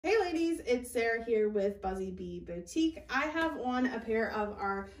it's Sarah here with Buzzy Bee Boutique. I have on a pair of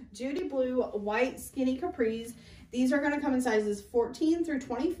our Judy Blue white skinny capris. These are going to come in sizes 14 through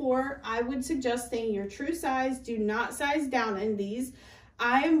 24. I would suggest staying your true size. Do not size down in these.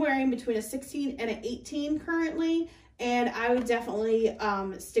 I am wearing between a 16 and an 18 currently, and I would definitely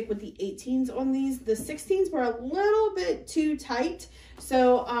stick with the 18s on these. The 16s were a little bit too tight,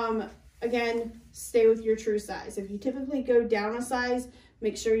 so again, stay with your true size. If you typically go down a size,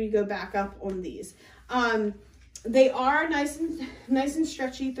 make sure you go back up on these. They are nice and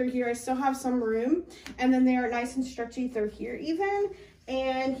stretchy through here. I still have some room, and then they are nice and stretchy through here even,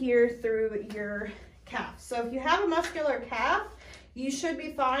 and here through your calf. So if you have a muscular calf, you should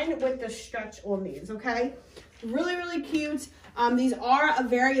be fine with the stretch on these, okay? Really, really cute. These are a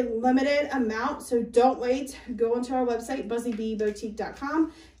very limited amount, so don't wait. Go onto our website,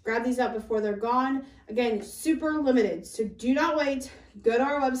 buzzybeeboutique.com. Grab these up before they're gone. Again, super limited, so do not wait. Go to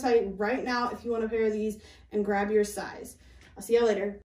our website right now if you want a pair of these and grab your size. I'll see you later.